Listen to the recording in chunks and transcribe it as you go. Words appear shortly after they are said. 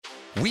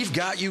we've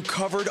got you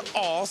covered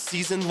all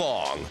season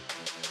long.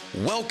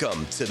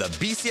 Welcome to the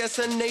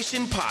BCSN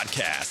Nation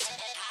podcast.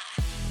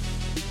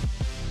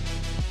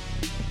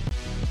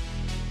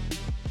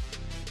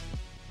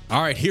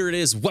 All right, here it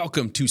is.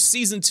 Welcome to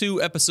Season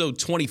 2, Episode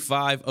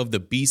 25 of the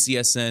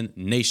BCSN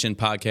Nation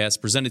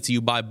podcast, presented to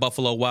you by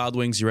Buffalo Wild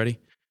Wings. You ready?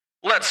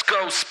 Let's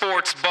go,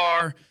 sports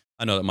bar.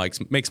 I know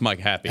that makes Mike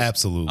happy.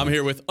 Absolutely. I'm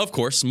here with, of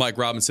course, Mike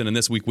Robinson, and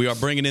this week we are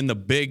bringing in the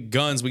big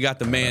guns. We got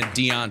the man,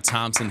 Deon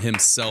Thompson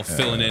himself,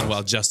 filling in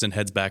while Justin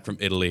heads back from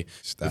Italy.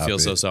 We feel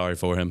so sorry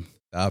for him.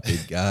 Stop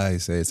it,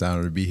 guys. Hey, it's an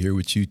honor to be here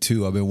with you,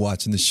 too. I've been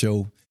watching the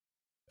show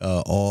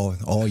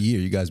all year.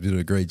 You guys been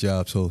doing a great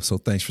job, so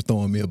thanks for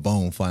throwing me a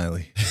bone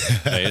finally.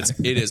 Hey,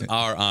 it is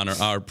our honor,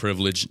 our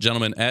privilege.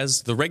 Gentlemen,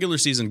 as the regular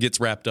season gets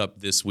wrapped up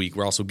this week,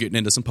 we're also getting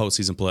into some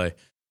postseason play.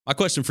 My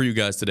question for you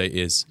guys today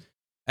is,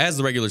 as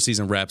the regular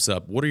season wraps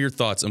up, what are your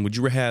thoughts, and would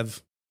you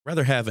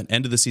rather have an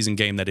end-of-the-season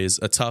game that is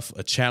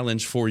a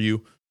challenge for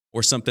you,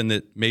 or something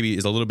that maybe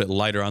is a little bit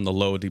lighter on the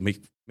load to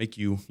make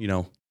you,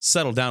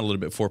 settle down a little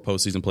bit before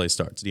postseason play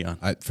starts,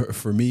 Deon?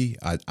 For me,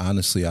 I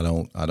honestly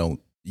don't.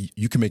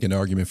 You can make an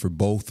argument for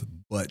both,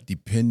 but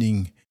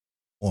depending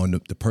on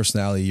the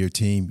personality of your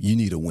team, you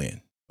need a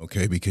win,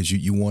 okay? Because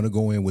you want to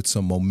go in with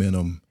some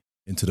momentum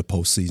into the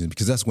postseason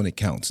because that's when it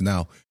counts.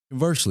 Now,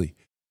 conversely,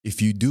 if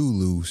you do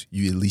lose,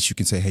 at least you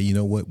can say, hey, you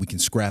know what? We can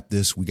scrap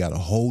this. We got a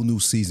whole new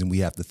season we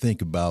have to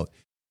think about,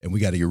 and we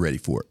got to get ready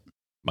for it.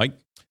 Mike?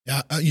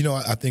 Yeah,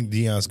 I think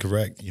Deon's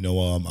correct.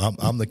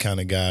 I'm the kind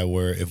of guy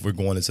where if we're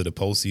going into the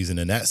postseason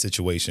in that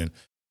situation,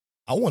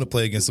 I want to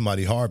play against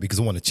somebody hard because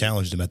I want to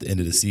challenge them at the end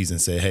of the season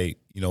and say, hey,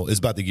 it's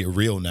about to get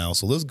real now.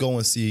 So let's go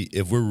and see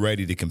if we're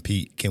ready to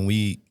compete. Can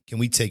we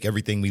take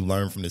everything we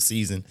learned from the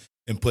season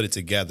and put it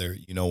together?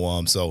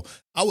 So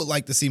I would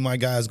like to see my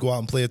guys go out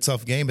and play a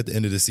tough game at the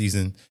end of the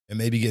season and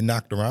maybe get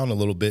knocked around a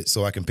little bit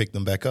so I can pick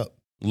them back up.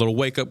 A little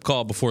wake-up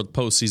call before the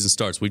postseason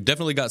starts. We've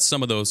definitely got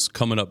some of those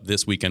coming up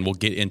this weekend. We'll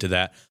get into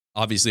that.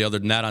 Obviously, other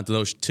than that, on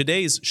to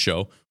today's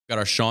show, we've got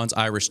our Sean's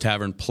Irish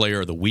Tavern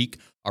Player of the Week,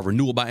 our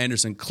Renewal by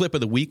Anderson Clip of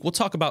the Week. We'll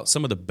talk about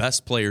some of the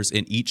best players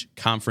in each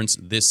conference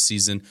this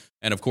season.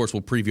 And, of course,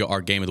 we'll preview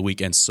our Game of the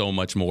Week and so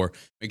much more.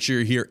 Make sure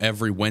you're here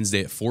every Wednesday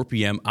at 4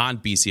 p.m. on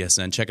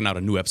BCSN, checking out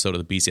a new episode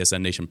of the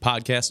BCSN Nation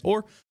podcast,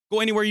 or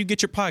go anywhere you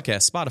get your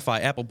podcast,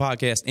 Spotify, Apple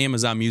Podcasts,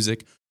 Amazon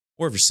Music,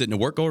 or if you're sitting at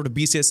work, go over to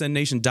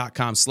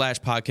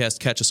bcsnnation.com/podcast.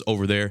 Catch us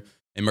over there.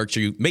 And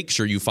make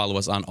sure you follow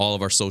us on all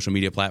of our social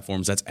media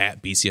platforms. That's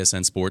at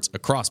BCSN Sports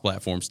across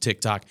platforms,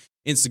 TikTok,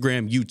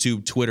 Instagram,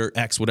 YouTube, Twitter,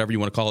 X, whatever you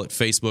want to call it,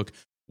 Facebook.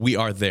 We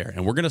are there.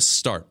 And we're going to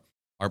start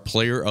our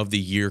Player of the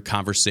Year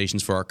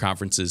conversations for our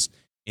conferences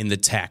in the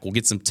TAAC. We'll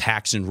get some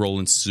TAACs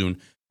rolling soon.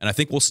 And I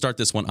think we'll start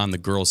this one on the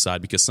girls'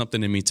 side because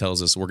something in me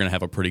tells us we're going to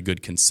have a pretty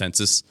good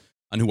consensus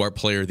on who our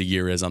Player of the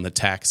Year is on the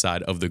TAAC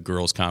side of the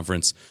girls'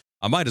 conference.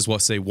 I might as well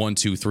say 1,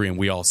 2, 3, and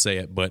we all say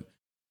it, but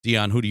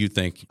Deon, who do you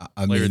think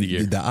Player of the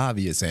Year? The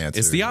obvious answer.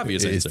 It's the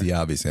obvious answer. It's the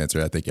obvious answer.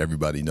 I think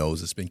everybody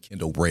knows. It's been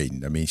Kendall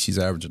Braden. I mean, she's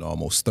averaging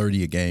almost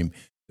 30 a game.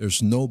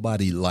 There's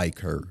nobody like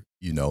her,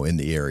 in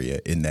the area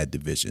in that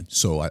division.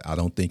 So I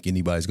don't think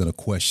anybody's going to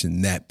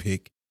question that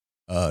pick.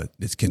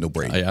 It's Kendall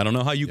Braden. I don't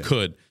know how you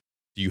could.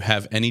 Do you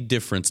have any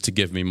difference to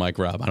give me, Mike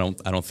Robb? I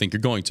don't think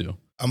you're going to.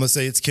 I'm going to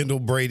say it's Kendall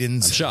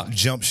Braden's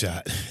jump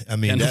shot. I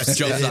mean, that's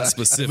jump shot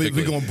specifically.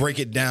 We're going to break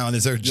it down.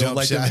 It's her jump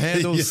shot. Them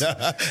handles?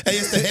 Yeah. Hey,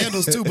 it's the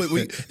handles too, but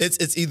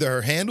it's either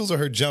her handles or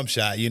her jump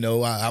shot.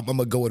 I'm going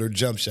to go with her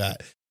jump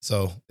shot.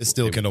 So it's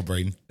still Kendall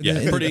Braden. Yeah,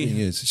 the thing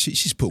is,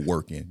 she's put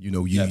work in.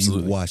 You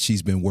watch,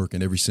 she's been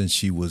working ever since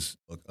she was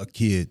a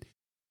kid,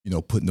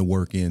 putting the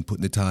work in,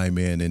 putting the time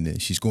in,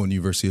 and she's going to the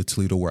University of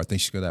Toledo where I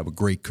think she's going to have a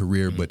great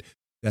career, but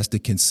that's the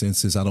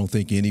consensus. I don't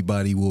think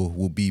anybody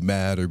will be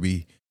mad or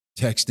be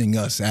texting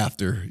us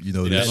after, I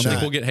don't think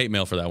we'll get hate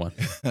mail for that one.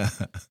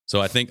 So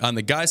I think on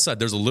the guys' side,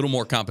 there's a little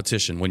more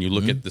competition when you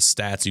look at the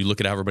stats, you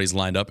look at how everybody's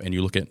lined up, and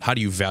you look at how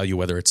do you value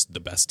whether it's the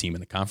best team in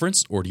the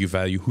conference or do you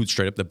value who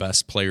straight up the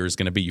best player is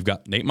going to be. You've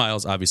got Nate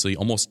Miles, obviously,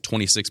 almost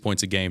 26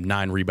 points a game,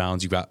 9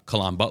 rebounds. You've got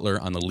Kalon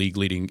Butler on the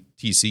league-leading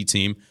TC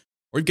team.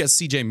 Or you've got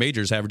CJ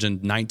Majors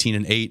averaging 19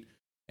 and 8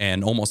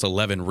 and almost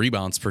 11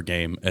 rebounds per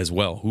game as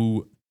well.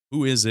 Who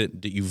is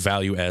it that you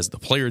value as the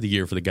Player of the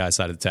Year for the guys'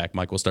 side of the TAAC?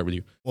 Mike, we'll start with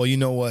you. Well, you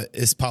know what?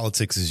 It's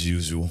politics as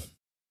usual.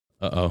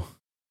 Uh-oh.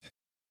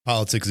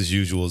 Politics as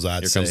usual, as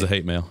I'd say. Here comes the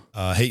hate mail.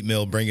 Hate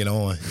mail, bring it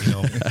on.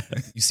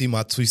 You see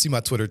my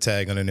Twitter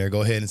tag under there.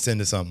 Go ahead and send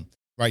us something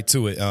right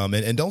to it.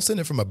 And don't send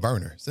it from a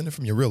burner. Send it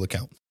from your real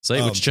account. Say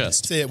it with your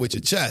chest. Say it with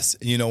your chest.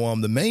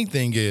 The main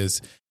thing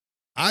is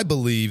I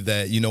believe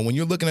that, when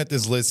you're looking at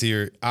this list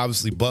here,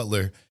 obviously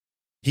Butler,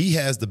 he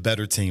has the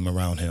better team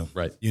around him.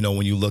 Right.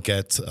 When you look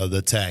at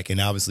the TAAC, and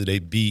obviously they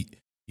beat,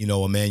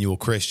 Emmanuel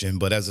Christian.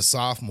 But as a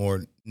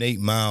sophomore, Nate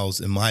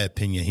Miles, in my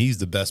opinion, he's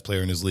the best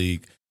player in his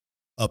league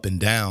up and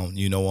down.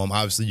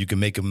 Obviously you can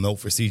make a note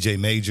for CJ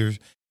Majors.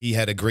 He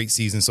had a great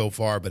season so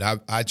far, but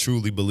I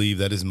truly believe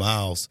that is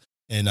Miles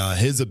and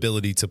his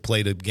ability to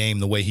play the game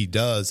the way he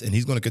does, and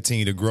he's going to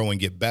continue to grow and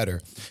get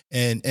better.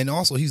 And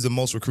also he's the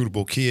most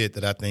recruitable kid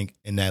that I think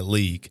in that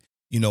league.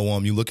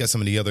 You look at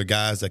some of the other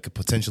guys that could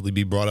potentially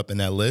be brought up in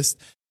that list.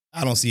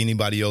 I don't see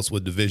anybody else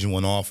with Division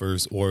I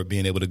offers or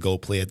being able to go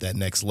play at that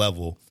next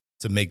level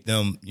to make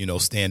them,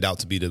 stand out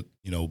to be the,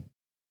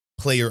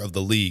 player of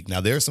the league. Now,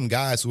 there are some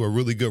guys who are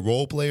really good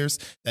role players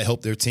that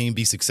help their team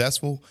be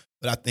successful,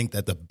 but I think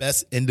that the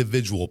best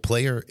individual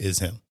player is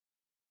him.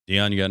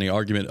 Deion, you got any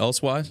argument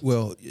elsewise?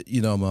 Well,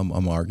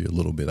 I'm arguing a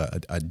little bit.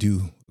 I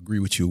do agree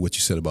with you what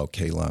you said about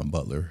Kalon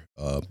Butler,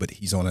 but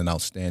he's on an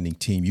outstanding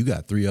team. You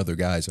got 3 other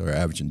guys that are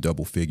averaging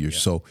double figures.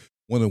 Yeah. So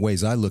one of the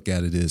ways I look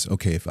at it is,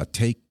 okay, if I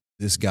take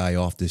this guy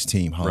off this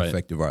team, how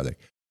effective are they?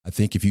 I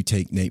think if you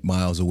take Nate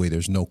Miles away,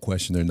 there's no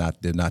question they're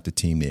not the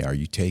team they are.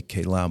 You take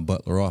Kalon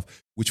Butler off,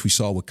 which we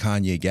saw with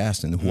Kanye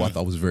Gaston, who I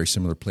thought was a very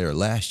similar player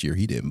last year.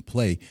 He didn't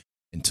play,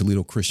 and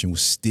Toledo Christian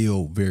was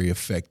still very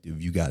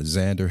effective. You got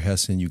Xander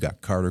Hessen, you got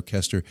Carter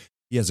Kester.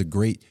 He has a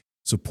great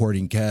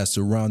supporting cast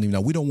around him.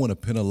 Now, we don't want to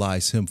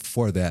penalize him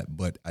for that,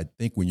 but I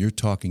think when you're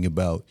talking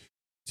about,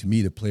 to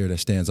me, the player that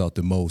stands out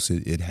the most,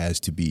 it has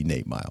to be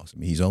Nate Miles. I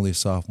mean, he's only a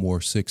sophomore,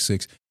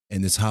 6'6",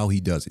 and it's how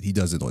he does it. He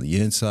does it on the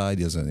inside,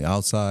 he does it on the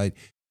outside.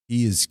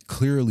 He is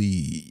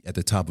clearly at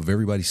the top of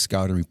everybody's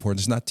scouting report.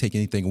 It's not taking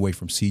anything away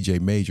from C.J.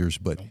 Majors,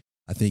 but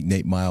I think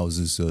Nate Miles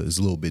is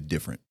a little bit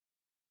different.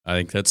 I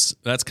think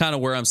that's kind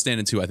of where I'm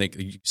standing too. I think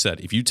you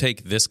said if you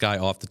take this guy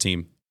off the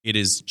team, it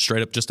is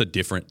straight up just a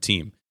different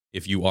team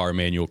if you are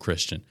Emmanuel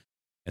Christian.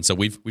 And so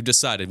we've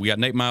decided we got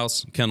Nate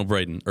Miles, Kendall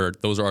Braden, or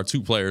those are our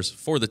 2 players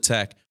for the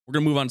TAAC. We're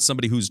going to move on to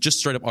somebody who's just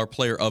straight up our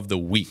player of the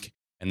week.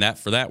 And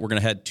for that, we're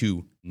going to head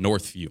to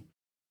Northview.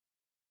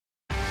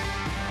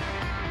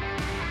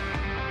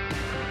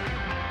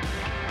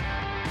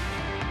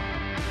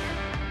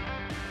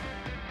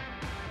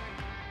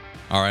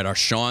 All right, our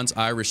Sean's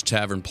Irish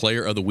Tavern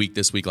player of the week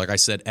this week, like I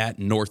said, at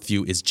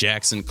Northview is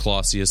Jackson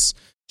Clausius.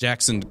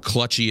 Jackson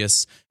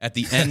Clutchius at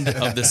the end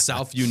of the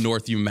Southview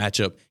Northview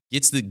matchup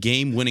gets the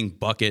game-winning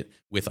bucket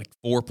with like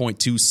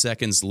 4.2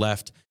 seconds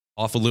left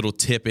off a little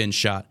tip-in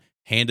shot,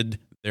 handed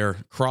their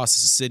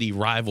cross-city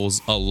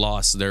rivals a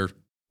loss, their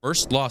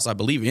first loss, I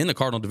believe, in the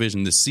Cardinal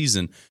Division this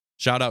season.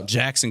 Shout out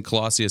Jackson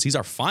Clausius. He's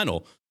our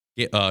final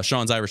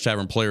Sean's Irish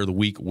Tavern player of the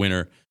week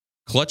winner.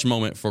 Clutch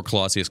moment for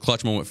Clausius,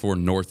 clutch moment for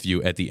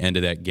Northview at the end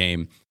of that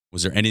game.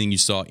 Was there anything you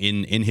saw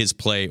in his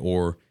play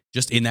or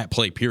just in that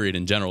play period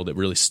in general that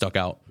really stuck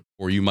out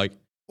for you, Mike?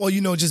 Well,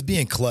 just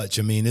being clutch.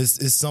 I mean,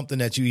 it's something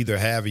that you either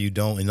have or you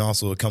don't, and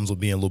also it comes with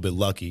being a little bit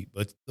lucky.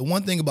 But the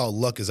one thing about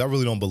luck is I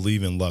really don't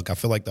believe in luck. I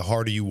feel like the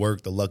harder you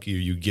work, the luckier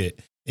you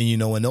get.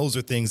 And, and those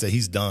are things that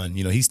he's done.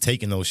 He's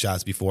taken those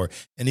shots before,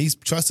 and he's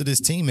trusted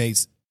his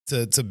teammates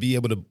to be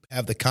able to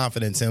have the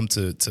confidence in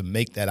him to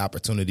make that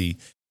opportunity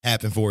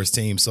happen for his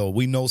team. So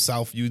we know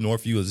Southview,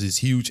 Northview is this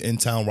huge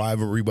in-town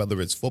rivalry, whether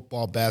it's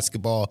football,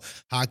 basketball,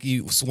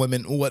 hockey,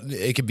 swimming,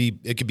 it could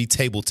be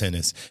table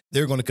tennis.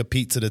 They're going to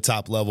compete to the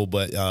top level,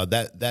 but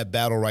that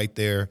battle right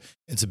there,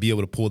 and to be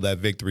able to pull that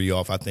victory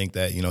off, I think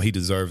that he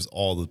deserves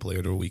all the Player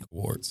of the Week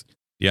awards.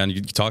 Yeah, and he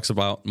talks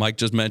about, Mike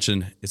just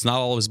mentioned, it's not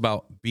always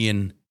about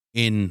being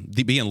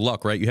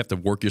luck, right? You have to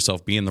work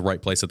yourself, be in the right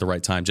place at the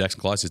right time.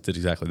 Jackson Clausius did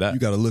exactly that. You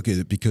got to look at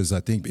it because I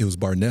think it was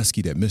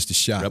Barneski that missed the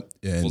shot.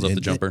 Yep. Pulls up the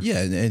jumper.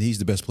 And he's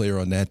the best player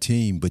on that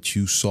team. But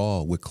you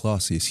saw with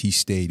Clausius, he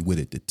stayed with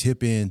it. The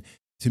tip in,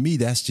 to me,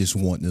 that's just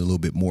wanting a little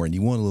bit more. And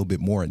you want a little bit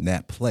more in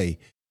that play.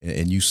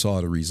 And you saw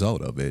the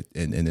result of it.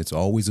 And it's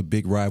always a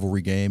big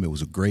rivalry game. It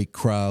was a great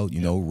crowd.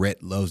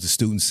 Rhett loves the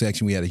student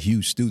section. We had a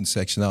huge student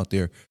section out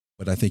there.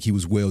 But I think he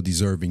was well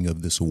deserving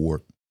of this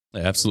award.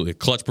 Yeah, absolutely. A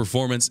clutch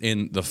performance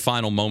in the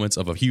final moments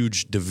of a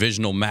huge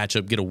divisional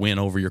matchup. Get a win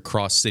over your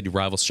cross-city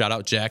rivals. Shout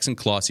out Jackson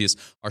Clausius,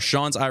 our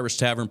Sean's Irish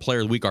Tavern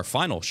Player of the Week, our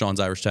final Sean's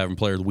Irish Tavern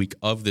Player of the Week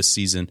of this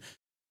season.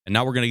 And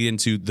now we're going to get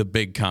into the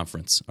big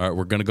conference. All right,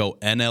 we're going to go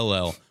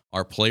NLL,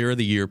 our Player of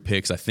the Year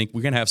picks. I think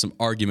we're going to have some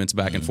arguments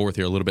back and forth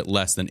here, a little bit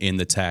less than in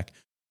the TAAC.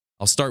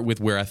 I'll start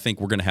with where I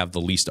think we're going to have the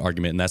least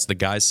argument, and that's the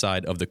guys'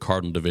 side of the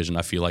Cardinal Division.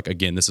 I feel like,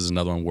 again, this is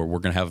another one where we're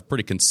going to have a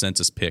pretty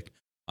consensus pick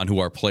on who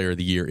our Player of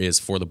the Year is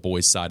for the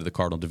boys' side of the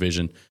Cardinal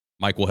Division.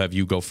 Mike, we'll have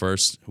you go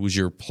first. Who's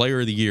your Player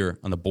of the Year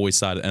on the boys'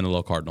 side of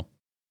NLL Cardinal?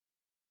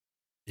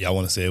 Y'all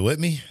want to say it with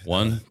me?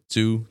 1,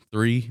 2,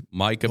 3.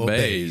 Micah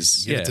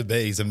Bays. Give it to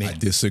Bays. I mean, I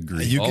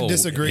disagree. You can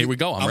disagree. Here we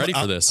go. I'm ready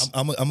for this.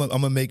 I'm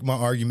gonna make my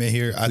argument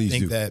here. I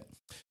think that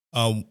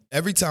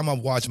every time I've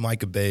watched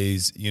Micah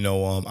Bays,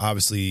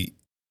 obviously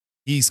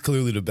he's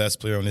clearly the best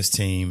player on this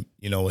team.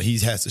 He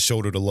has to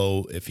shoulder the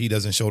load. If he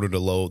doesn't shoulder the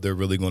load, they're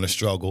really going to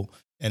struggle.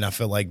 And I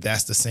feel like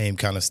that's the same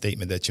kind of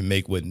statement that you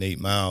make with Nate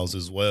Miles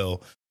as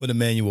well, with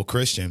Emmanuel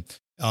Christian.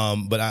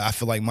 But I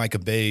feel like Micah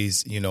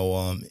Bays,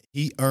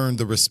 he earned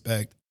the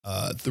respect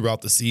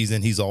throughout the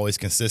season. He's always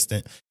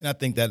consistent, and I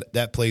think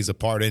that plays a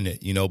part in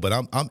it. But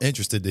I'm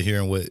interested to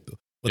hearing what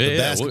the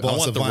basketball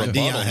savant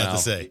Deion had to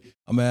say.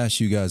 I'm gonna ask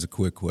you guys a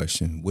quick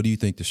question. What do you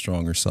think the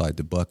stronger side,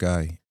 the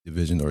Buckeye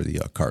division or the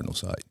Cardinal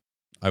side?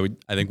 I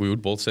think we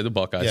would both say the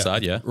Buckeye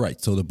side, yeah.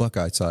 Right. So the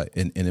Buckeye side,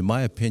 and in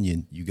my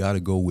opinion, you got to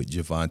go with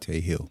Javonte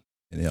Hill.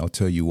 and I'll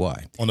tell you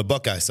why. On the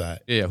Buckeye side.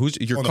 Yeah, who's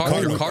your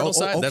Cardinal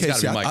side? Okay,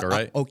 That's got to be Micah,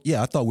 right?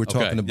 I thought we were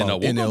talking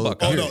about we'll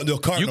Buckeye. No,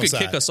 Cardinal You can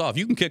side. kick us off.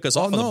 You can kick us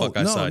off on the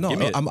Buckeye side. Give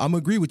me it. I'm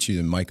agree with you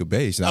in Micah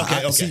Bayes. Now,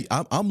 Okay. See,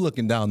 I'm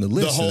looking down the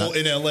list. The whole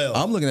NLL.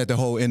 I'm looking at the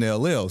whole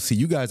NLL. See,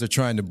 you guys are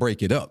trying to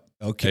break it up.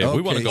 Okay, Hey,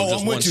 we want to go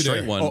just I'm one with you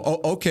straight there. one.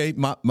 Okay,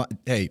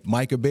 hey,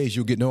 Micah Bayes,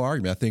 you'll get no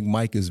argument. I think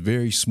Mike is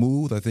very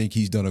smooth. I think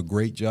he's done a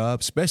great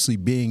job, especially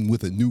being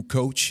with a new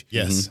coach.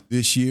 Yes.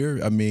 This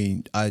year. I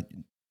mean,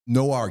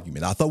 no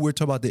argument. I thought we were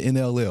talking about the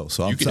NLL,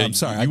 so I'm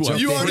sorry.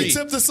 You already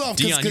tipped us off.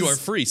 Dion, you are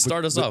free.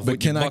 Start us off but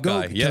with can your I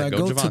go? Buckeye. Can I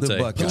go to the Javante.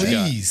 Buckeye?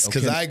 Please,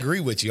 because Okay. I agree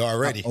with you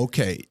already.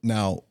 Okay,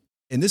 now,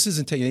 and this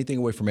isn't taking anything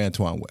away from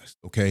Antoine West,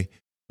 okay?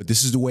 But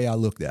this is the way I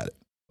looked at it,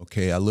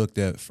 okay? I looked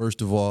at,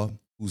 first of all,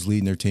 who's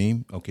leading their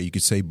team. Okay, you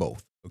could say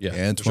both. Okay,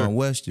 Yeah, Antoine sure.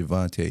 West,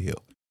 Javante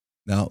Hill.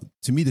 Now,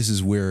 to me, this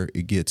is where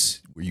it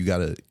gets, where you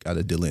gotta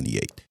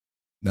delineate.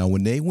 Now,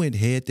 when they went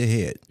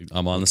head-to-head,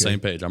 I'm on the same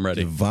page. I'm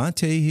ready.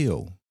 Javante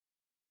Hill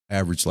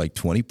averaged like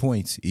 20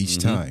 points each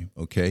time,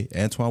 okay?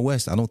 Antoine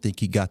West, I don't think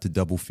he got to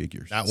double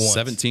figures. Not once.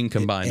 17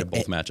 combined in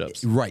both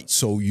matchups. Right.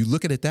 So you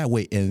look at it that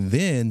way, and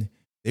then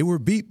they were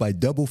beat by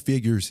double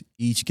figures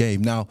each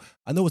game. Now,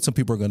 I know what some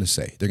people are going to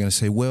say. They're going to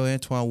say, well,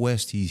 Antoine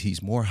West,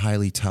 he's more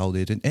highly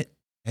touted. And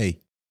hey,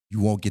 you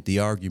won't get the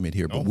argument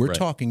here. But we're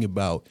talking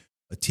about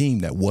a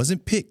team that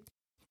wasn't picked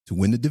to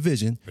win the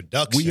division.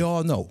 Production. We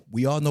all know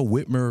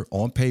Whitmer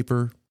on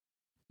paper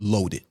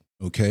loaded,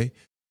 okay?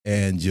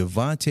 And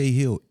Javante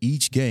Hill,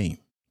 each game,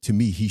 to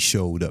me, he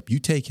showed up. You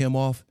take him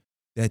off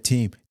that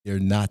team, they're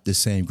not the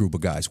same group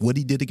of guys. What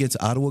he did against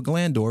Ottawa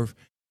Glandorf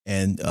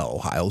and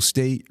Ohio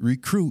State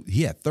recruit,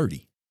 he had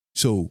 30.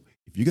 So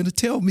if you're going to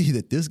tell me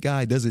that this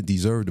guy doesn't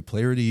deserve the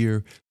Player of the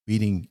Year,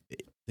 beating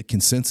the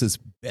consensus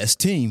best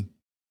team,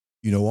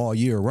 all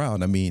year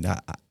round, I mean,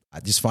 I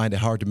just find it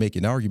hard to make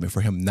an argument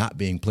for him not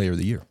being Player of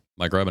the Year.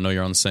 Mike Reb, I know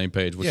you're on the same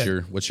page.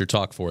 What's your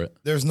talk for it?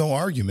 There's no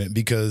argument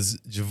because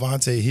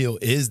Javante Hill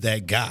is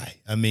that guy.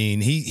 I mean,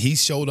 he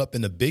showed up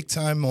in the big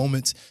time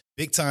moments.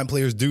 Big time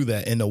players do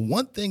that. And the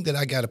one thing that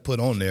I got to put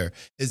on there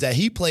is that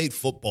he played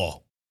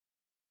football.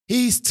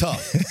 He's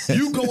tough.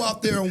 You go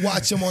out there and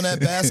watch him on that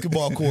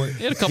basketball court.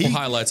 He had a couple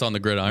highlights on the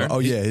gridiron. Oh,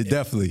 yeah,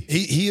 definitely.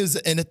 He is,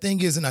 and the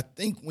thing is, and I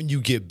think when you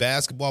get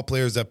basketball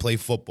players that play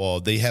football,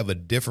 they have a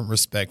different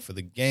respect for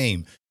the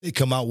game. They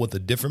come out with a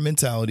different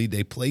mentality.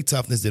 They play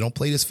toughness. They don't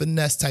play this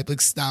finesse type of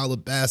style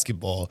of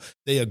basketball.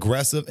 They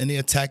aggressive and they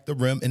attack the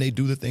rim and they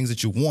do the things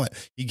that you want.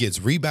 He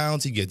gets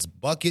rebounds. He gets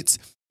buckets.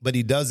 But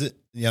he does it,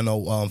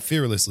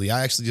 fearlessly.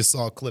 I actually just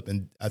saw a clip,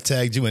 and I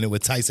tagged you in it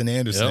with Tyson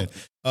Anderson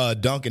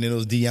dunking, and it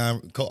was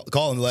Dion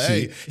calling like,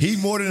 hey, he's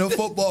more than a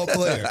football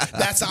player.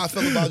 That's how I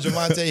feel about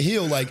Javante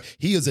Hill. Like,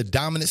 he is a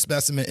dominant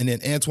specimen, and then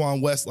Antoine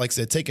West, like I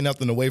said, taking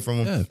nothing away from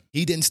him. Yeah.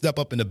 He didn't step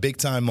up in the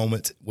big-time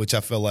moments, which I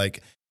feel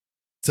like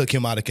took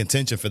him out of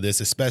contention for this,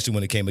 especially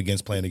when it came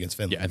against playing against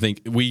Finland. Yeah, I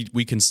think we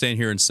can stand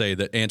here and say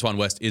that Antoine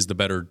West is the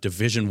better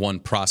Division I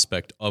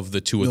prospect of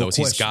the two of those.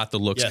 Question. He's got the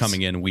looks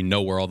coming in. We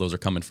know where all those are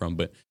coming from.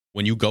 But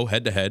when you go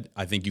head-to-head,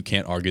 I think you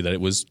can't argue that it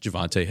was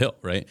Javante Hill,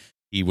 right?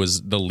 He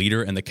was the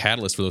leader and the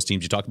catalyst for those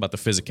teams. You talk about the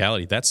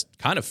physicality. That's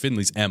kind of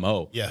Finley's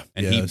MO. Yeah.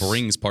 And he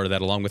brings part of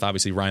that along with,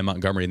 obviously, Ryan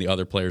Montgomery and the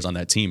other players on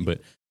that team. But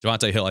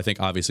Javante Hill, I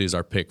think, obviously, is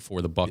our pick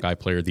for the Buckeye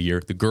Player of the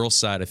Year. The girls'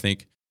 side, I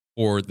think,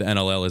 for the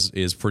NLL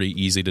is pretty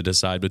easy to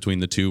decide between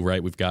the two,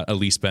 right? We've got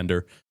Elise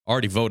Bender,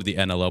 already voted the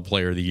NLL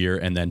Player of the Year,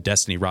 and then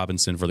Destiny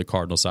Robinson for the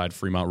Cardinal side,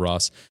 Fremont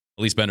Ross.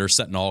 Elise Bender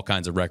setting all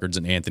kinds of records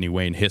in Anthony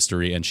Wayne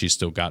history, and she's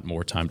still got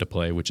more time to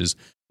play, which is,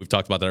 we've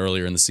talked about that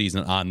earlier in the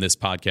season on this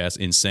podcast,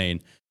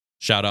 insane.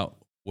 Shout out,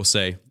 we'll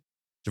say,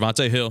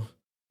 Javante Hill,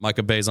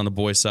 Micah Bayes on the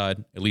boys'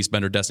 side, Elise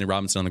Bender, Destiny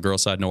Robinson on the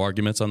girls' side. No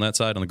arguments on that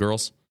side, on the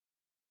girls?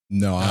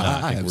 No,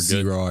 I have we're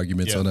zero good.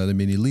 arguments on that. I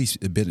mean, at least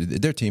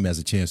their team has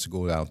a chance to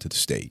go down to the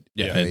state.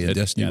 Yeah, and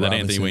Destiny that Robinson,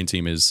 Anthony Wayne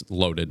team is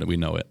loaded. We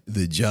know it.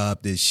 The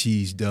job that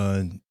she's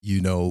done,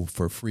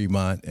 for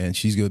Fremont, and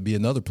she's going to be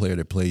another player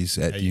that plays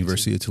at the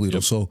University of Toledo.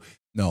 Yep. So,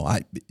 no,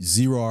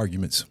 zero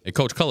arguments. Hey,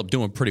 Coach Cullip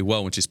doing pretty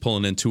well when she's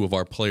pulling in two of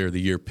our Player of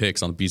the Year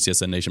picks on the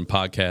BCSN Nation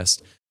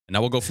podcast. And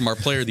now we'll go from our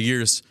Player of the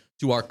Years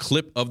to our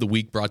Clip of the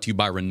Week, brought to you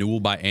by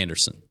Renewal by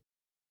Anderson.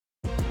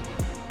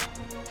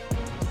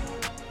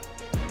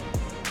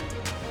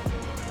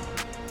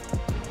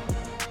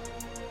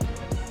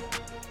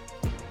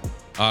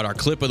 All right, our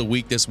clip of the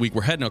week this week,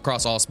 we're heading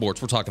across all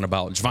sports. We're talking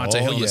about Javante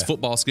Hill and his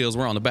football skills.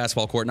 We're on the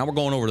basketball court. Now we're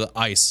going over to the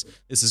ice.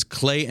 This is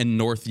Clay and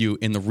Northview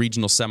in the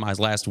regional semis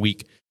last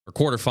week, or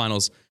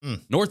quarterfinals.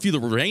 Northview, the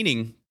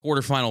reigning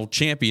quarterfinal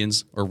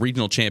champions, or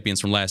regional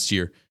champions from last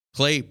year.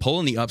 Clay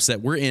pulling the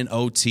upset. We're in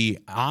OT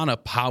on a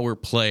power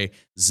play.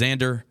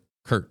 Xander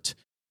Kurt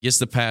gets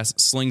the pass,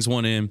 slings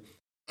one in.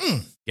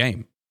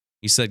 Game.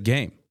 He said,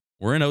 game.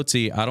 We're in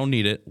OT. I don't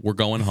need it. We're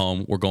going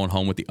home. We're going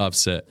home with the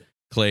upset.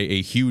 Clay,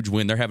 a huge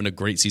win. They're having a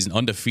great season,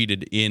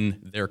 undefeated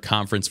in their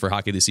conference for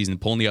hockey this season,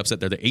 pulling the upset.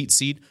 They're the 8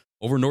 seed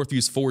over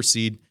Northview's 4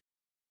 seed.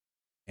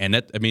 And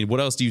that, I mean, what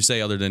else do you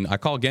say other than I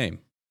call game?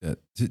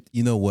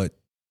 You know what?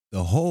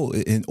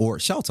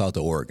 shouts out to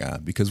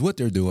Oregon, because what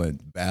they're doing,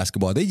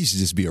 basketball, they used to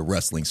just be a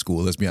wrestling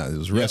school. Let's be honest. It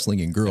was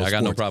wrestling and girls. Yeah, I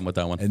got sports. no problem with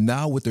that one. And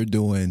now what they're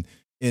doing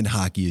in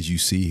hockey, as you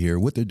see here,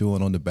 what they're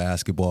doing on the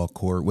basketball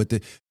court,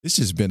 it's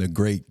just been a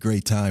great,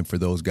 great time for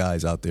those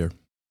guys out there.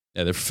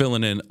 Yeah, they're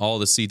filling in all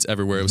the seats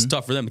everywhere. It was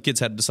tough for them. The kids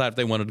had to decide if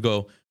they wanted to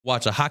go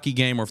watch a hockey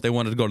game or if they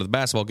wanted to go to the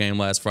basketball game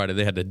last Friday.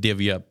 They had to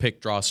divvy up,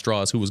 pick, draw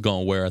straws, who was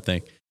going where, I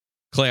think.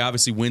 Clay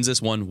obviously wins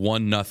this one,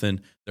 1-0.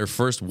 Their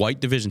first white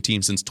division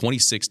team since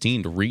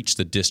 2016 to reach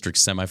the district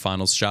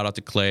semifinals. Shout out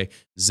to Clay,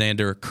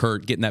 Xander,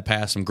 Kurt, getting that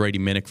pass from Grady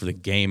Minnick for the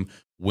game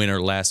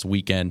winner last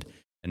weekend.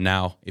 And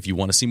now, if you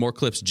want to see more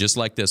clips just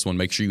like this one,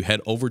 make sure you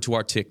head over to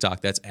our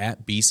TikTok. That's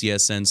at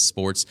BCSN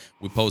Sports.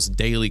 We post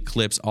daily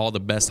clips, all the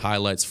best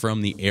highlights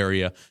from the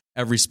area.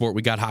 Every sport.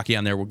 We got hockey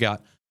on there. I'm going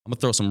to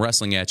throw some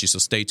wrestling at you, so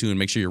stay tuned.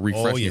 Make sure you're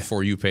refreshing your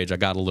For You page. I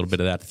got a little bit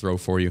of that to throw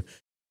for you.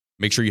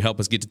 Make sure you help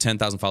us get to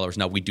 10,000 followers.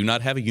 Now, we do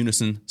not have a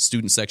Unison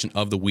student section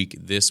of the week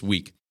this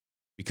week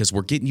because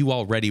we're getting you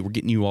all ready. We're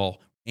getting you all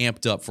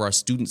amped up for our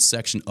student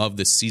section of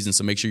the season.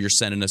 So make sure you're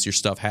sending us your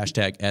stuff,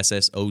 hashtag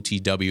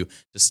SSOTW,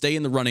 to stay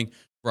in the running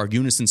for our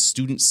Unison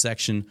student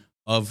section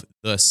of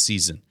the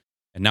season.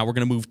 And now we're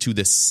going to move to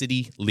the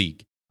City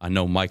League. I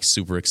know Mike's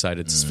super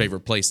excited. It's his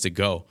favorite place to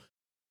go.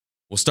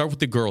 We'll start with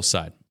the girls'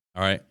 side.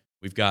 All right.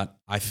 We've got,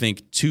 I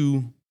think,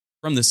 two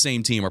from the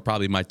same team are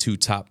probably my two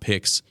top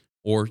picks,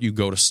 or you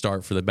go to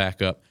start for the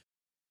backup.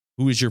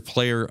 Who is your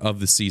player of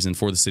the season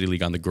for the City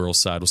League on the girls'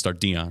 side? We'll start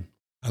Dion.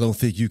 I don't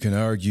think you can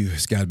argue.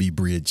 It's got to be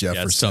Bria Jefferson.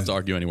 Yeah, it's tough to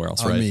argue anywhere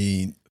else, right? I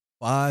mean,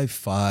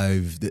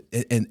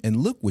 5'5", and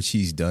look what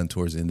she's done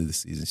towards the end of the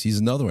season. She's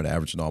another one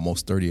averaging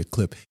almost 30 a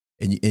clip.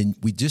 And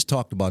we just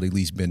talked about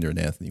Elise Bender and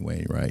Anthony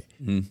Wayne, right?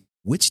 Mm-hmm.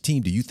 Which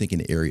team do you think in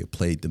the area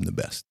played them the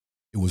best?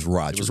 It was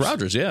Rogers. It was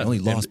Rogers, yeah. They only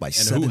lost by 7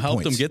 points. points. And who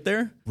helped them get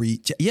there?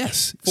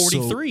 Yes.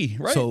 43,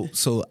 right?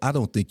 So I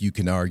don't think you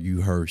can argue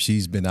her.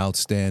 She's been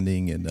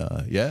outstanding, and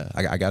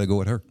I got to go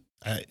with her.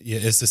 Yeah,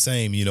 it's the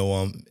same,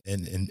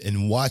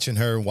 and watching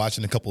her,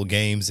 watching a couple of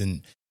games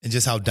and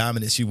just how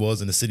dominant she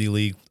was in the City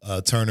League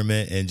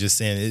tournament, and just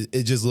saying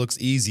it just looks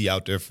easy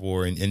out there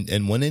for her.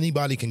 And when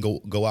anybody can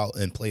go out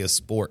and play a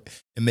sport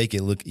and make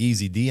it look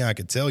easy, Dion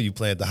can tell you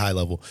play at the high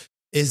level.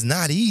 It's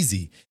not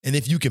easy. And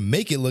if you can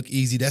make it look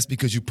easy, that's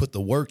because you put the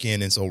work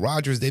in. And so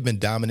Rogers, they've been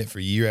dominant for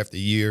year after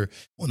year.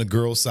 On the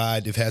girls'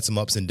 side, they've had some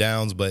ups and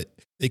downs, but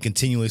they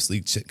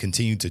continuously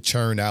continue to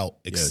churn out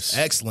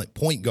excellent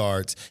point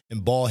guards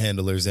and ball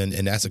handlers, and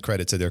that's a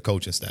credit to their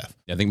coaching staff.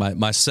 Yeah, I think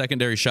my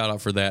secondary shout-out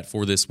for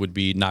this would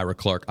be Naira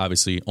Clark.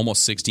 Obviously,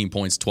 almost 16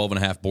 points,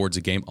 12.5 boards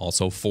a game.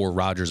 Also, for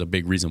Rogers, a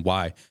big reason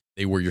why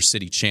they were your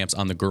city champs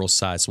on the girls'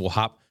 side. So we'll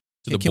hop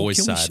to the boys'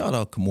 side. Can we shout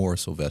out Kimora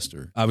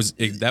Sylvester?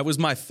 That was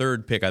my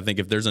third pick. I think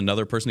if there's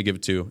another person to give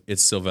it to,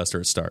 it's Sylvester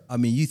at start. I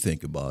mean, you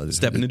think about it.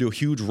 Stepping into a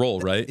huge role,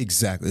 right?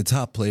 Exactly. The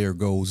top player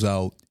goes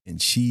out, and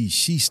she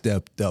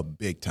stepped up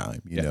big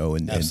time, you know.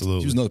 And absolutely.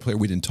 And she was another player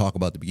we didn't talk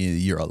about at the beginning of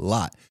the year a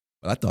lot,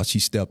 but I thought she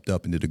stepped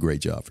up and did a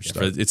great job for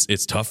start.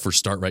 It's tough for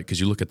start, right? Because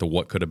you look at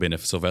what could have been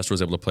if Sylvester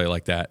was able to play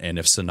like that, and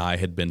if Sinai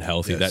had been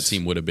healthy, that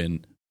team would have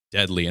been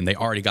deadly, and they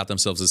already got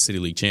themselves a City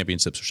League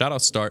championship. So shout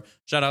out Start.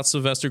 Shout out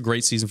Sylvester.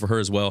 Great season for her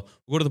as well.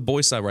 We'll go to the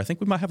boys' side, where I think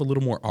we might have a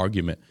little more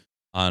argument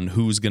on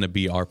who's going to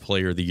be our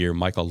player of the year.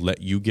 Mike, I'll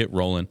let you get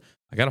rolling.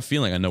 I got a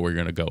feeling I know where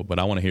you're going to go, but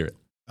I want to hear it.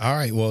 All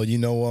right. Well,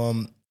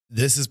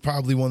 this is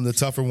probably one of the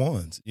tougher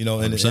ones, and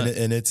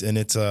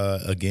it's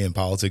again,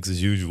 politics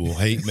as usual.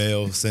 Hate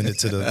mail, send it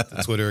to the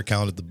Twitter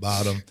account at the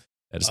bottom.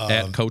 That is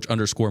at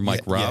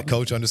Coach_Mike Rob. Yeah,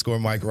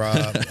 Coach_Mike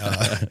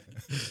Rob.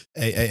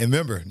 Hey,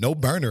 remember, no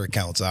burner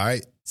accounts, all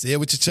right? Say it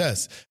with your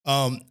chest.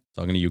 Talking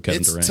to you,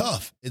 Kevin Durant. It's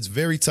tough. It's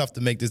very tough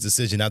to make this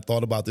decision. I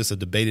thought about this. I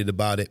debated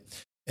about it.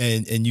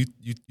 And you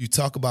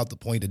talk about the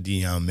point that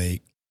Dion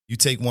made. You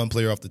take one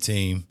player off the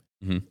team.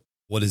 Mm-hmm.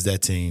 What is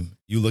that team?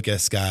 You look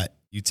at Scott.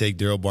 You take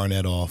Daryl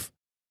Barnett off.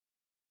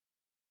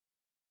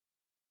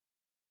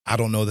 I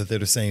don't know that they're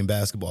the same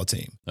basketball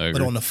team.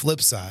 But on the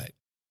flip side,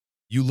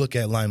 you look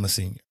at Lima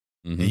Senior,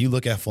 and you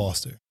look at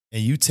Foster,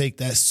 and you take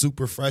that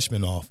super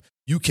freshman off.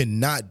 You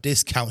cannot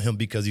discount him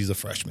because he's a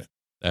freshman.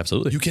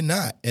 Absolutely. You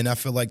cannot. And I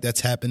feel like that's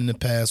happened in the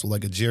past with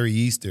like a Jerry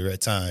Easter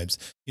at times.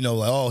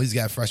 He's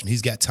got freshman.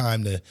 He's got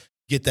time to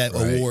get that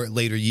award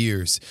later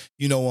years.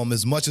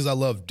 As much as I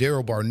love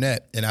Daryl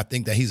Barnett, and I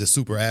think that he's a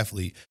super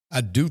athlete,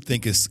 I do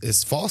think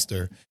it's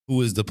Foster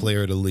who is the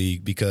player of the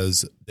league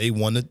because they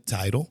won the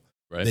title.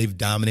 Right. They've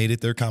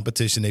dominated their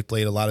competition. They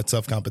played a lot of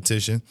tough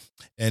competition.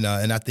 And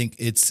I think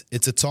it's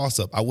a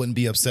toss-up. I wouldn't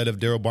be upset if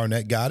Daryl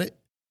Barnett got it.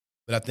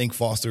 But I think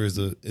Foster is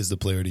the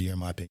player of the year, in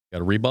my opinion.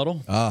 Got a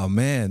rebuttal? Oh,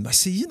 man.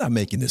 See, you're not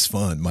making this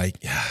fun,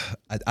 Mike.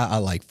 I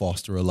like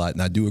Foster a lot,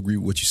 and I do agree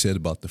with what you said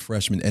about the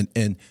freshman.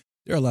 And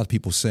there are a lot of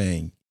people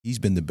saying he's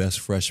been the best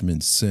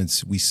freshman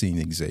since we've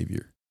seen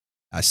Xavier.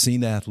 I've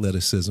seen the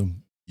athleticism,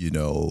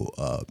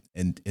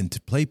 and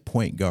to play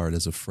point guard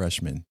as a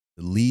freshman,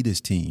 to lead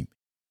his team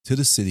to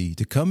the city,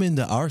 to come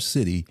into our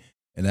city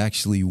and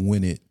actually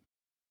win it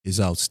is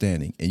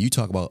outstanding. And you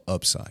talk about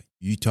upside.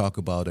 You talk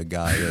about a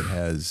guy that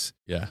has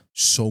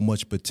so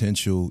much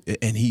potential,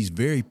 and he's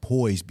very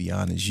poised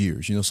beyond his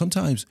years. You know,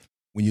 sometimes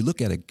when you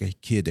look at a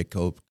kid that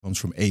comes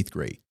from 8th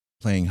grade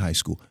playing high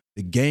school,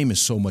 the game is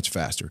so much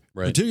faster,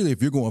 particularly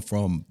if you're going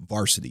from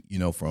varsity, you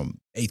know, from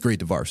 8th grade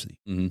to varsity.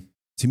 Mm-hmm.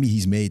 To me,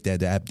 he's made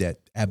that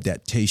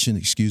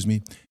adaptation,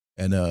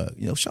 And,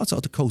 you know, shouts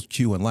out to Coach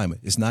Q and Lima.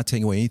 It's not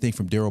taking away anything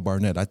from Daryl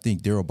Barnett. I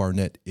think Daryl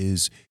Barnett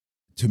is,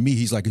 to me,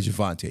 he's like a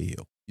Javonte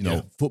Hill. You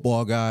know,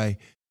 football guy,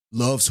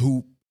 loves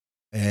hoop,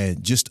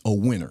 and just a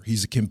winner.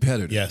 He's a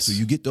competitor. Yes. So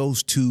you get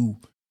those two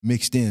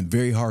mixed in,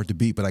 very hard to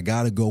beat, but I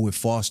got to go with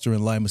Foster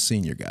and Lima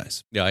Sr.,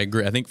 guys. Yeah, I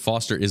agree. I think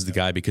Foster is the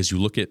guy because you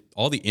look at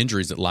all the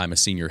injuries that Lima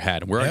Sr.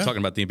 had, and we're already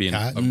talking about them being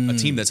a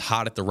team that's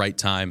hot at the right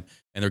time,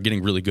 and they're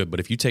getting really good. But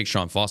if you take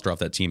Sean Foster off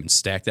that team and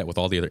stack that with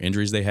all the other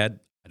injuries they had,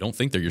 I don't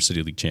think they're your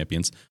City League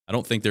champions. I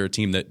don't think they're a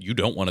team that you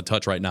don't want to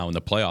touch right now in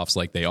the playoffs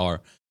like they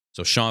are.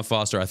 So Sean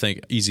Foster, I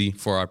think, easy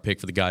for our pick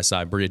for the guys'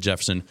 side. Bria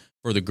Jefferson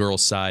for the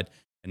girls' side.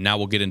 And now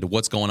we'll get into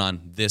what's going on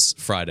this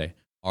Friday.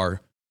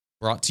 Our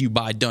brought to you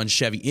by Dunn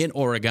Chevy in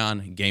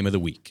Oregon Game of the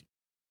Week.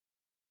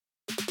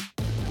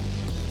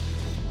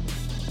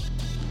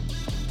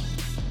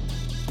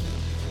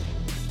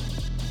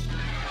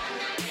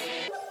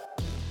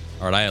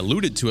 All right, I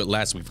alluded to it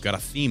last week. We've got a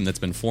theme that's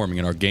been forming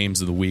in our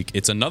games of the week.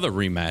 It's another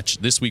rematch.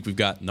 This week we've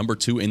got number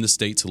 2 in the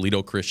state,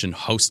 Toledo Christian,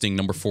 hosting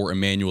number 4,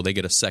 Emmanuel. They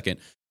get a second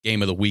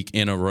game of the week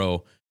in a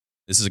row.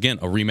 This is, again,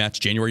 a rematch.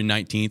 January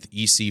 19th,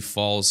 EC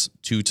falls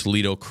to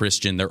Toledo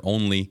Christian. Their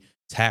only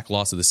TAAC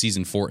loss of the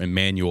season for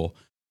Emmanuel.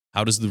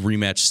 How does the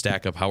rematch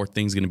stack up? How are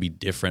things going to be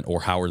different, or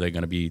how are they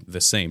going to be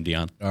the same,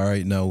 Dion? All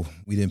right, no,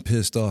 we didn't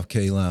pissed off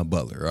Kaylon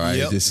Butler. All right,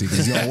 he's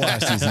going to watch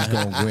this. He's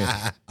going to win.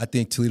 I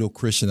think Toledo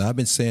Christian, I've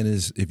been saying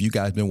this, if you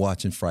guys been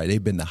watching Friday,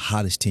 they've been the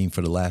hottest team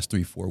for the last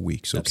 3-4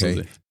 weeks,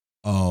 okay?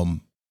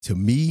 Absolutely. To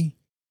me,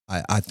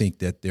 I think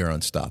that they're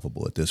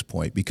unstoppable at this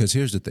point because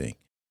here's the thing,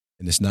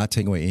 and it's not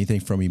taking away anything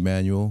from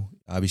Emmanuel.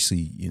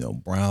 Obviously, you know,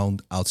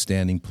 Brown,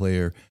 outstanding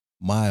player.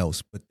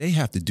 Miles, but they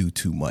have to do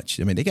too much.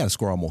 I mean, they got to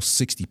score almost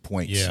 60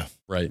 points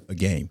a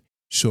game.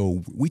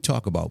 So we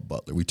talk about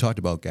Butler. We talked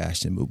about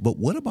Gaston. But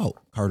what about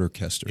Carter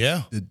Kester?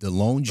 Yeah. The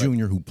lone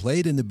junior who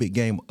played in the big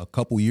game a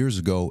couple years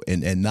ago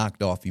and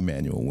knocked off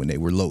Emmanuel when they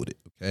were loaded,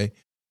 okay?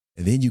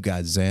 And then you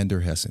got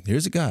Xander Hessen.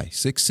 Here's a guy,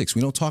 6'6". We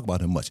don't talk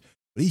about him much,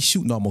 but he's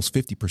shooting almost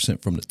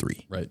 50% from the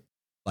three. Right.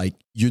 Like,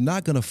 you're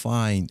not going to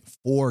find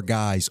 4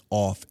 guys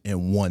off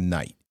in one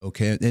night.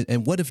 Okay,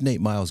 and what if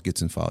Nate Miles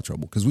gets in foul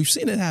trouble? Because we've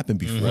seen it happen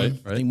before. Right.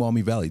 I think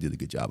Maumee Valley did a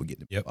good job of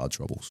getting in foul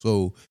trouble.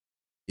 So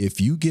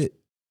if you get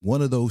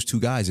one of those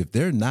two guys, if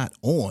they're not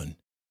on,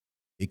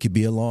 it could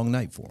be a long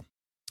night for them.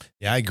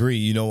 Yeah, I agree.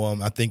 You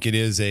know, I think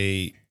it's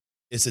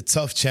a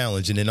tough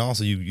challenge, and then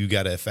also you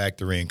got to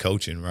factor in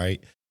coaching,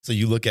 right? So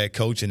you look at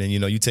coaching, and you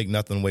know you take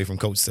nothing away from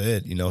Coach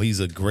Said. You know, he's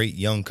a great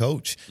young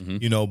coach. Mm-hmm.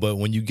 You know, but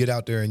when you get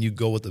out there and you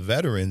go with the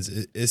veterans,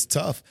 it's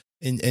tough.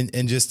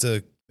 And just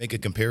to make a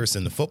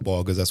comparison to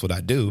football, because that's what I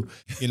do.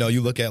 You know,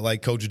 you look at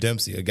like Coach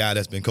Dempsey, a guy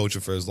that's been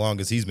coaching for as long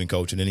as he's been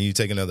coaching, and then you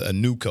take a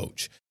new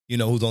coach, you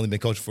know, who's only been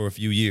coaching for a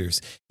few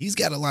years. He's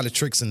got a lot of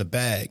tricks in the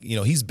bag. You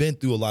know, he's been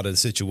through a lot of the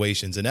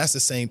situations, and that's the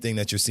same thing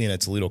that you're seeing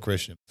at Toledo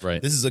Christian.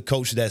 Right. This is a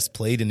coach that's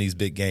played in these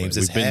big games.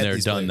 Right. We've been there,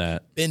 done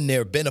that. Been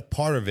there, been a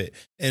part of it.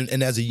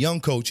 And as a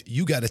young coach,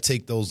 you got to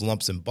take those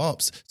lumps and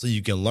bumps so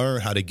you can learn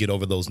how to get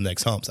over those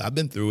next humps. I've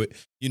been through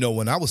it, you know,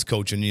 when I was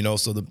coaching, you know,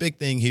 so the big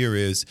thing here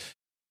is,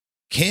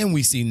 can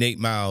we see Nate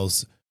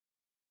Miles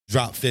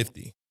drop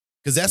 50?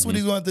 Because that's what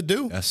he's going to have to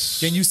do.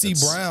 Can you see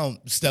Brown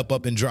step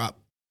up and drop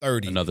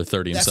 30? Another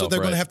 30 That's himself, what they're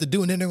going to have to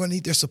do. And then they're going to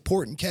need their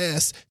supporting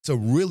cast to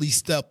really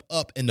step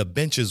up in the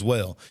bench as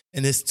well.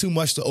 And it's too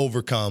much to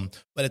overcome.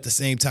 But at the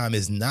same time,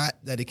 it's not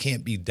that it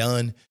can't be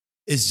done.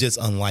 It's just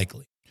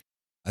unlikely.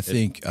 I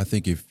think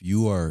if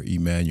you are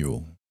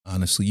Emmanuel,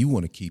 honestly, you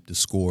want to keep the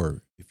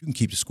score. If you can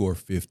keep the score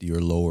 50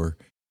 or lower,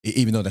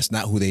 even though that's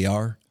not who they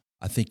are,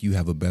 I think you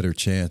have a better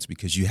chance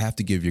because you have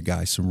to give your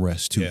guys some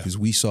rest too. Because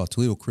we saw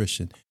Toledo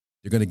Christian,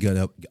 they're going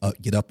to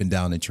get up and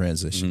down in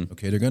transition. Mm-hmm.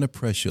 Okay, they're going to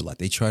press you a lot.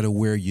 They try to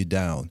wear you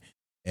down,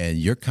 and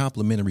your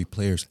complementary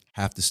players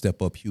have to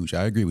step up huge.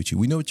 I agree with you.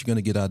 We know what you're going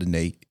to get out of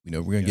Nate. We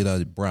know we're going to get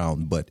out of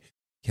Brown, but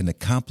can the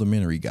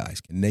complementary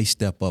guys, can they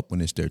step up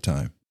when it's their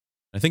time?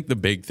 I think the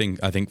big thing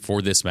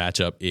for this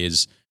matchup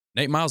is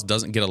Nate Miles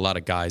doesn't get a lot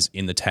of guys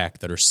in the TAAC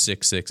that are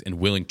 6'6" and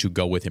willing to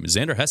go with him.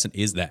 Xander Hessen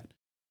is that.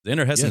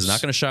 Xander Hessen is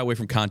not going to shy away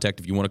from contact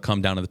if you want to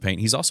come down to the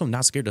paint. He's also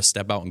not scared to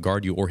step out and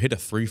guard you or hit a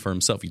three for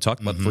himself. You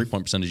talked about the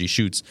three-point percentage he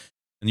shoots,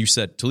 and you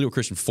said Toledo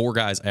Christian, 4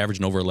 guys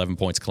averaging over 11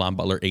 points. Kalon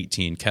Butler,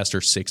 18.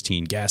 Kester,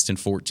 16. Gaston,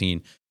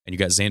 14. And you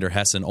got Xander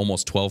Hessen,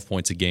 almost 12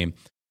 points a game.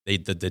 The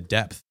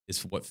depth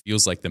is what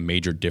feels like the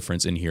major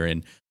difference in here,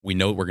 and we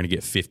know we're going to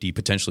get 50,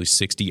 potentially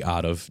 60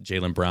 out of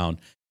Jalen Brown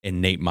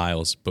and Nate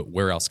Miles, but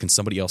where else? Can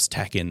somebody else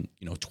tack in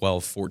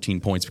 12,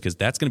 14 points? Because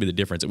that's going to be the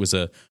difference. It was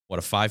a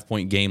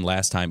 5-point game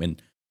last time,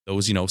 and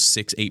those,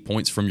 6-8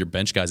 points from your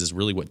bench guys is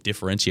really what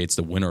differentiates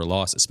the win or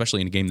loss,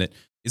 especially in a game that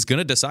is going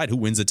to decide who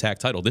wins the TAAC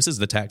title. This is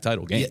the TAAC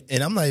title game. Yeah,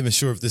 and I'm not even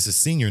sure if this is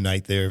senior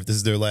night there, if this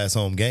is their last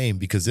home game,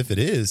 because if it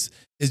is,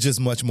 it's just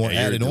much more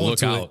added on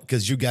to it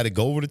because you got to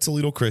go over to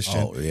Toledo Christian.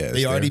 Oh, yeah,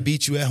 they already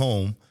beat you at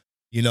home.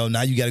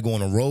 Now you got to go on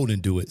the road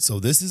and do it.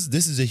 So this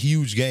is a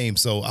huge game.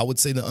 So I would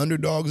say the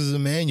underdogs is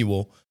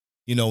Emmanuel,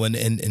 and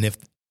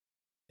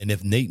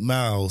if Nate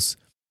Miles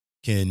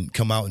can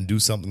come out and do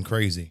something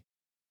crazy,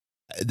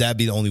 that'd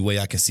be the only way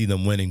I can see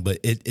them winning. But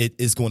it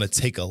is going to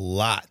take a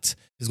lot.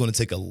 It's going to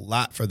take a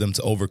lot for them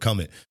to overcome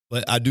it.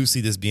 But I do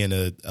see this being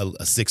a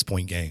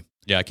 6-point game.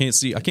 Yeah, I can't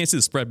see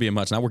the spread being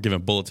much. Now we're giving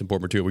bulletin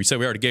board material. We said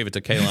we already gave it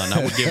to Kaylon.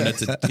 Now we're giving it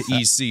to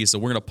EC. So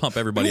we're going to pump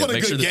everybody up.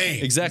 Make sure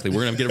game. Exactly.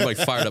 We're going to get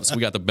everybody fired up so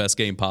we got the best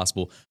game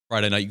possible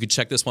Friday night. You can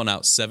check this one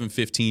out,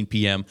 7:15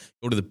 p.m.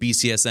 Go to the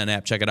BCSN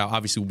app. Check it out.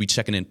 Obviously, we'll be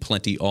checking in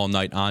plenty all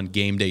night on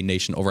Game Day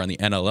Nation over on the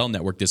NLL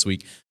Network this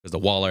week because the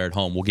Walleye at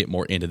home. We'll get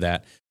more into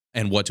that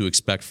and what to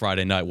expect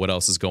Friday night, what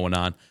else is going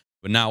on.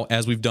 But now,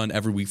 as we've done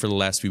every week for the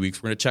last few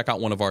weeks, we're going to check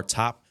out one of our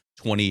top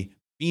 20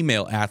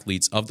 female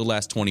athletes of the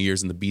last 20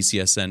 years in the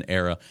BCSN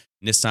era.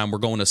 And this time we're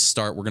going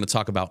to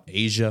talk about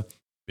A'ja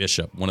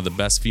Bishop, one of the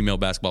best female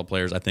basketball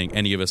players I think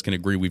any of us can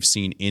agree we've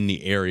seen in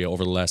the area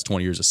over the last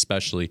 20 years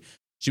especially.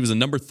 She was a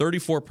number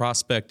 34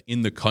 prospect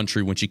in the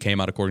country when she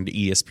came out, according to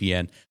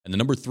ESPN, and the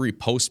number 3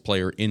 post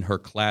player in her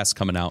class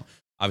coming out.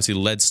 Obviously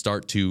led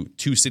Start to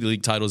 2 City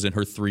League titles in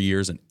her 3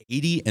 years, an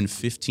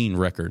 80-15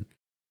 record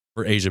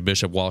for A'ja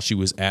Bishop while she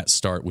was at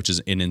Start, which is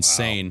an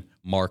insane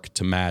mark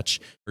to match.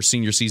 Her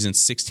senior season,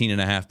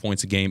 16.5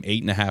 points a game,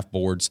 8.5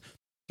 boards,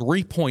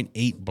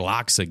 3.8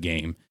 blocks a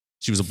game.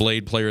 She was a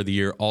Blade Player of the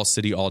Year,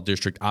 All-City,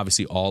 All-District,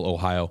 obviously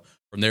All-Ohio.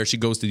 From there, she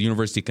goes to the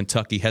University of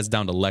Kentucky, heads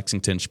down to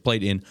Lexington. She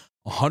played in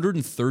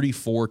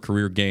 134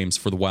 career games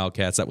for the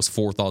Wildcats. That was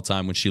 4th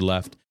all-time when she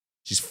left.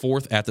 She's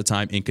 4th at the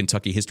time in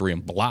Kentucky history in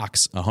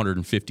blocks,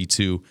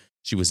 152.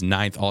 She was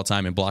 9th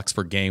all-time in blocks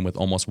per game with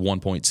almost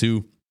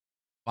 1.2.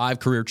 5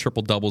 career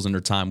triple-doubles in her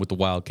time with the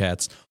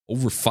Wildcats.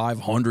 Over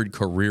 500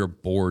 career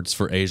boards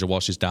for A'ja while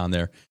she's down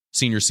there.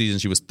 Senior season,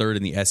 she was 3rd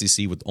in the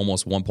SEC with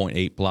almost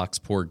 1.8 blocks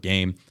per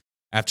game.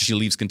 After she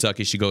leaves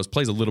Kentucky, she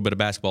plays a little bit of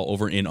basketball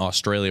over in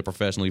Australia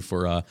professionally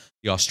for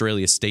the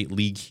Australia State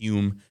League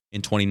Hume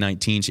in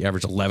 2019. She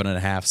averaged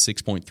 11.5,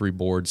 6.3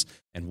 boards,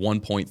 and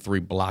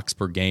 1.3 blocks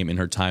per game in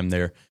her time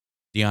there.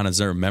 Deanna, is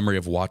there a memory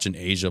of watching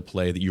A'ja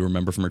play that you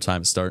remember from her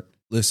time at Start?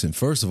 Listen,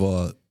 first of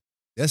all,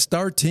 that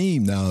Start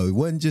team now, it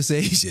wasn't just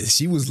A'ja.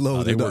 She was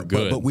loaded they were up.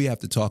 good. But we have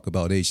to talk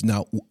about A'ja.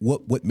 Now,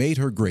 what made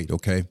her great,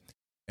 okay?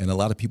 And a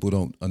lot of people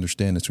don't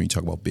understand this when you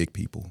talk about big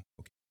people.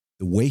 Okay?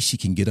 The way she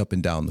can get up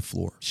and down the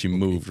floor. She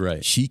moved,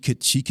 right. She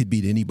could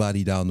beat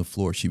anybody down the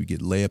floor. She would get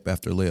layup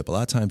after layup. A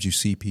lot of times you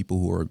see people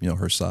who are,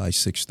 her size,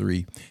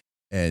 6'3",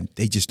 and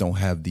they just don't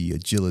have the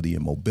agility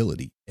and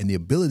mobility and the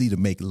ability to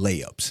make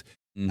layups.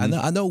 Mm-hmm.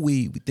 I know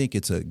we think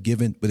it's a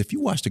given, but if you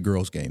watch the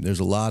girls' game, there's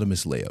a lot of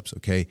missed layups,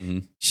 okay? Mm-hmm.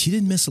 She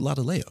didn't miss a lot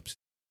of layups.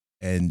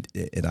 And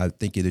I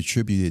think it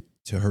attributed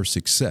to her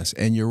success.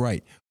 And you're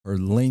right. Her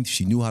length,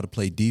 she knew how to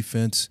play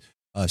defense.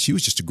 She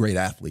was just a great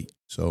athlete.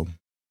 So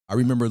I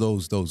remember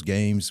those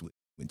games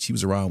when she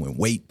was around, when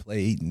Wade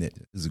played, and it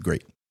was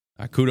great.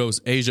 Kudos,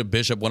 A'ja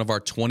Bishop, one of our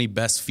 20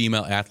 best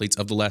female athletes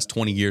of the last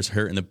 20 years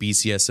here in the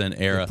BCSN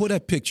era. Put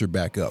that picture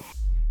back up.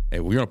 Hey,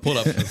 we're going to pull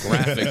up a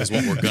graphic is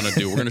what we're going to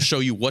do. We're going to show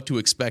you what to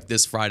expect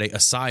this Friday,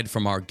 aside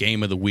from our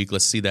game of the week.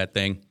 Let's see that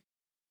thing.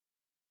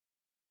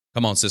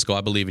 Come on, Cisco,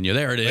 I believe in you.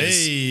 There it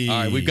is. Hey.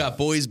 All right, we've got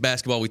boys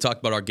basketball. We talked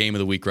about our game of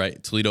the week,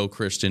 right? Toledo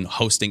Christian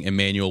hosting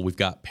Emmanuel. We've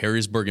got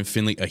Perrysburg and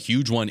Findlay, a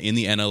huge one in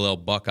the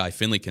NLL Buckeye.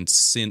 Findlay can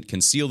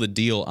seal the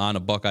deal on a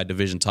Buckeye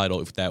division title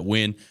with that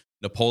win.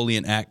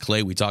 Napoleon at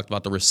Clay. We talked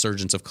about the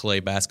resurgence of Clay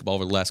basketball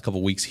over the last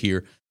couple of weeks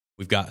here.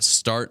 We've got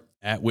Start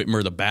at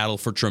Whitmer, the battle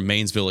for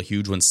Tremainsville, a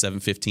huge one,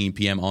 7:15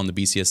 p.m. on the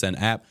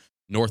BCSN app.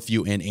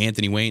 Northview and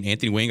Anthony Wayne.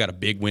 Anthony Wayne got a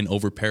big win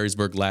over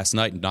Perrysburg last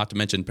night, and not to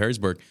mention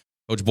Perrysburg.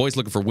 Coach Boy's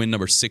looking for win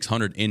number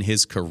 600 in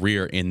his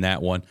career in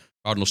that one.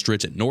 Cardinal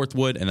Stritch at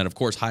Northwood, and then, of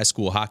course, high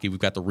school hockey. We've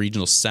got the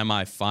regional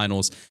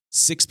semifinals,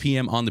 6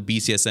 p.m. on the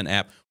BCSN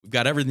app. We've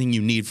got everything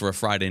you need for a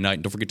Friday night,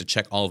 and don't forget to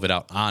check all of it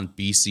out on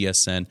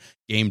BCSN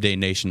Game Day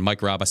Nation.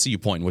 Mike Robb, I see you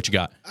pointing. What you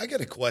got? I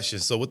got a question.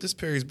 So with this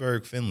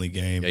Perrysburg-Findlay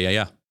game,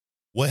 Yeah.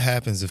 what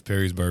happens if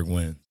Perrysburg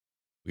wins?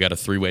 We got a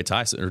 3-way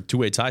tie or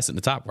 2-way tie sitting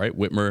at the top, right?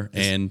 Whitmer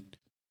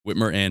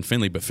and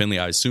Findlay, but Findlay,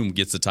 I assume,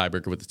 gets the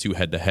tiebreaker with the 2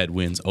 head-to-head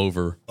wins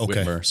over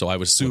Whitmer. So I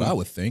would assume I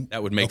would think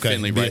that would make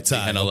Findlay right the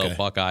NLL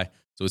Buckeye.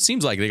 So it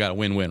seems like they got a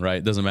win-win, right?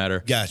 It doesn't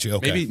matter. Got you.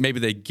 Okay. Maybe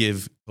they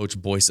give Coach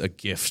Boyce a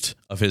gift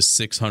of his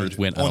 600th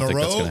win. I don't think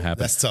that's going to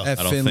happen. That's tough. I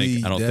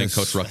don't think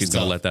Coach Rucky's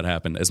going to let that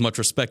happen. As much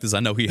respect as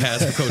I know he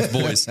has for Coach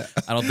Boyce,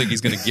 I don't think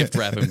he's going to gift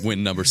wrap him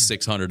win number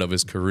 600 of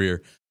his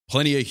career.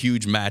 Plenty of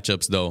huge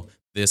matchups, though,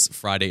 this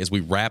Friday as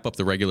we wrap up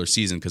the regular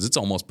season, because it's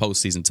almost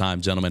postseason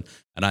time, gentlemen,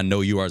 and I know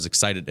you are as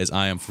excited as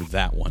I am for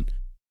that one.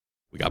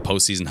 We got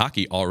postseason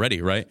hockey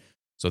already, right?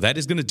 So that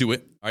is going to do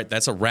it. All right,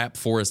 that's a wrap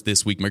for us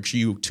this week. Make sure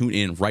you tune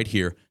in right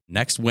here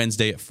next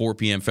Wednesday at 4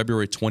 p.m.,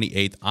 February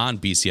 28th on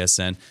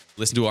BCSN.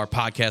 Listen to our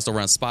podcast over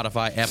on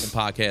Spotify, Apple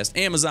Podcasts,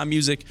 Amazon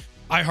Music,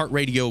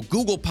 iHeartRadio,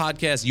 Google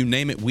Podcasts, you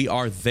name it, we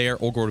are there.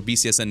 Or go to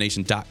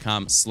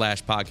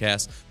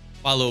bcsnnation.com/podcast.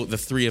 Follow the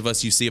three of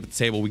us you see up at the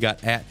table. We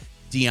got at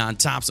Dion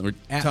Thompson, or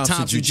at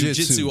Thompson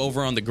Jiu-Jitsu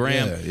over on the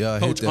gram.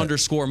 Coach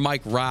 _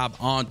 Mike Robb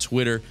on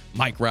Twitter,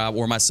 Mike Robb,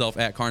 or myself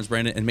at Carnes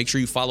Brandon. And make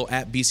sure you follow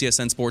at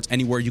BCSN Sports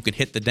anywhere you can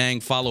hit the dang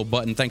follow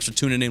button. Thanks for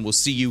tuning in. We'll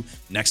see you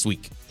next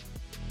week.